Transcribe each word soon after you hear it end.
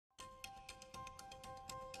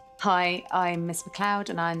Hi, I'm Miss McLeod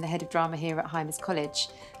and I'm the Head of Drama here at Hymers College.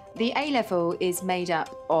 The A-level is made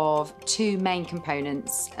up of two main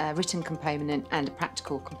components, a written component and a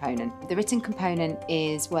practical component. The written component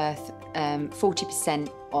is worth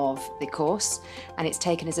 40% of the course, and it's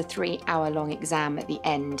taken as a 3-hour-long exam at the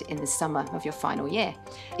end in the summer of your final year.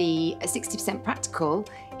 The 60% practical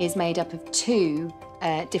is made up of two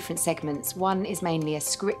different segments. One is mainly a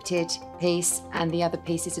scripted piece and the other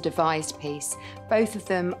piece is a devised piece. Both of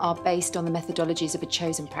them are based on the methodologies of a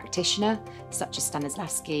chosen practitioner, such as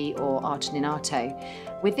Stanislavski or Arto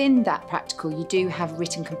Ninato. Within that practical, you do have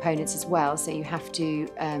written components as well, so you have to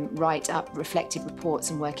write up reflective reports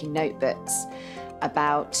and working notebooks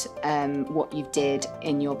about what you did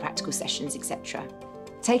in your practical sessions, etc.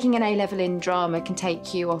 Taking an A-level in drama can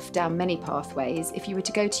take you off down many pathways. If you were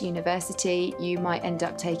to go to university, you might end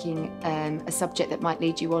up taking a subject that might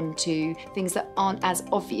lead you on to things that aren't as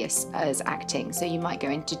obvious as acting. So you might go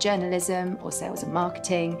into journalism or sales and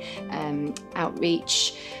marketing,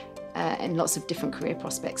 outreach, and lots of different career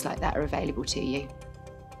prospects like that are available to you.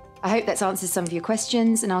 I hope that's answered some of your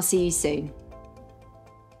questions, and I'll see you soon.